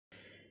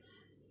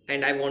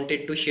and I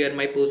wanted to share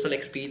my personal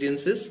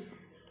experiences.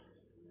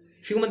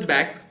 Few months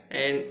back,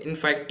 and in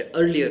fact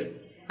earlier,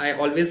 I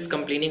always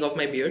complaining of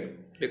my beard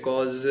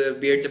because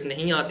beard जब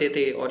नहीं आते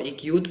थे और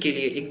एक youth के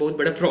लिए एक बहुत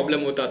बड़ा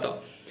प्रॉब्लम होता था.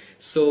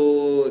 So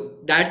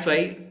that's why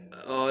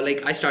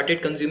like I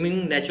started consuming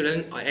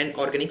natural and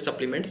organic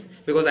supplements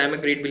because I am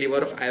a great believer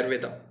of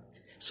Ayurveda.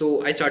 So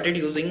I started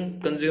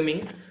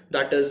consuming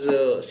that is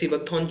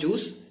Seabuckthorn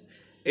juice.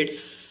 It's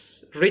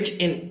rich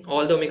in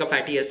all the omega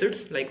fatty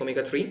acids like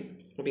omega 3,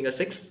 omega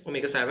 6,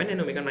 omega 7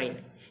 and omega 9.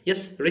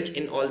 Yes, rich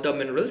in all the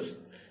minerals,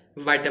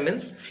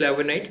 vitamins,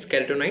 flavonoids,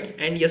 carotenoids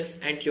and yes,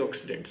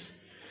 antioxidants.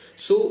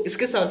 So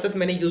इसके साथ साथ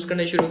मैंने use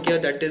करना शुरू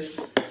किया that is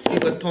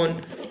Seabuckthorn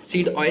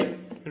seed oil,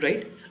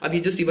 right? अब ये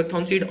जो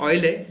Seabuckthorn seed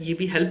oil है ये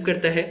भी हेल्प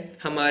करता है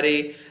हमारे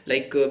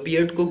लाइक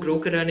बियर्ड को ग्रो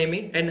कराने में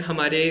एंड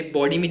हमारे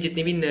बॉडी में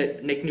जितनी भी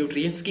लाइक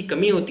न्यूट्रिएंट्स की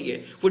कमी होती है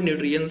वो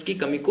न्यूट्रिएंट्स की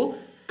कमी को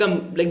कम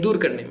लाइक दूर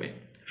करने में,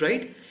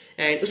 राइट?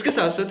 एंड उसके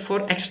साथ साथ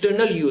फॉर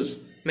एक्सटर्नल यूज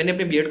मैंने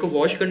अपने बियर्ड को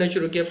वॉश करना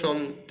शुरू किया from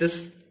this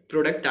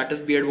product that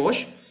is beard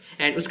wash.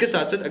 And उसके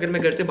साथ साथ अगर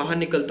मैं घर से बाहर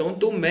निकलता हूँ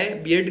तो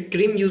मैं बियर्ड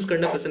क्रीम यूज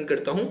करना पसंद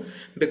करता हूँ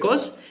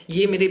बिकॉज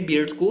ये मेरे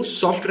बियर्ड को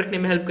सॉफ्ट रखने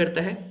में हेल्प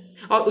करता है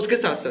और उसके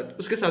साथ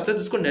साथ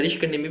उसको नरिश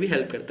करने में भी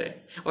हेल्प करता है.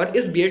 और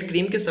इस बियर्ड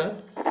क्रीम के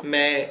साथ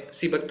मैं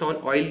सीबकथॉर्न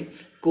ऑयल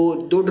को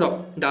 2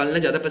 ड्रॉप डालना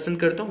ज़्यादा पसंद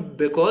करता हूँ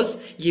बिकॉज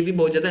ये भी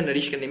बहुत ज़्यादा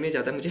नरिश करने में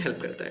ज़्यादा मुझे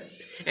हेल्प करता है.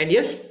 एंड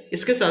यस,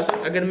 इसके साथ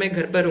साथ अगर मैं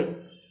घर पर हूँ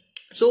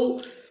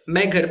सो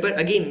मैं घर पर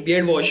again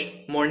beard wash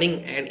morning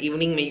and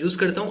evening में यूज़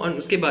करता हूँ और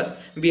उसके बाद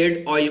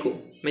बियर्ड ऑयल को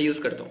मैं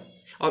यूज़ करता हूँ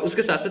और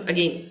उसके साथ साथ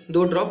again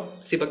 2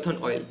 drop sea buckthorn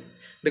oil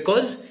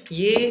because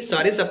ये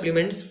सारे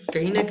सप्लीमेंट्स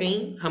कहीं ना कहीं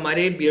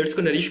हमारे बियर्ड्स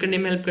को नरिश करने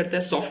में हेल्प करता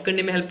है, सॉफ्ट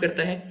करने में हेल्प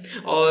करता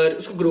है और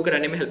उसको ग्रो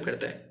कराने में हेल्प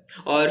करता है.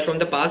 और from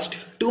the past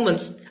 2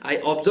 months I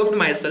observe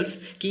my self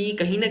कि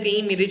कहीं ना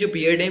कहीं मेरे जो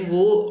बियर्ड हैं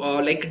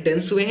वो लाइक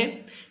डेंस हुए हैं,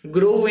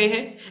 ग्रो हुए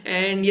हैं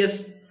एंड यस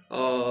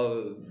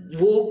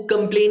वो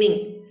कंप्लेनिंग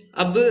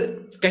अब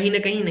कहीं ना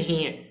कहीं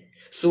नहीं है.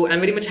 So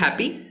I'm very much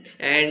happy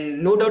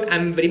and no doubt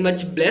I'm very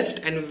much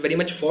blessed and very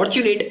much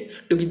fortunate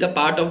to be the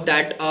part of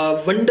that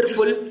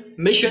wonderful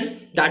mission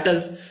that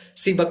is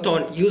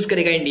Seabuckthorn use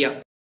करेगा India.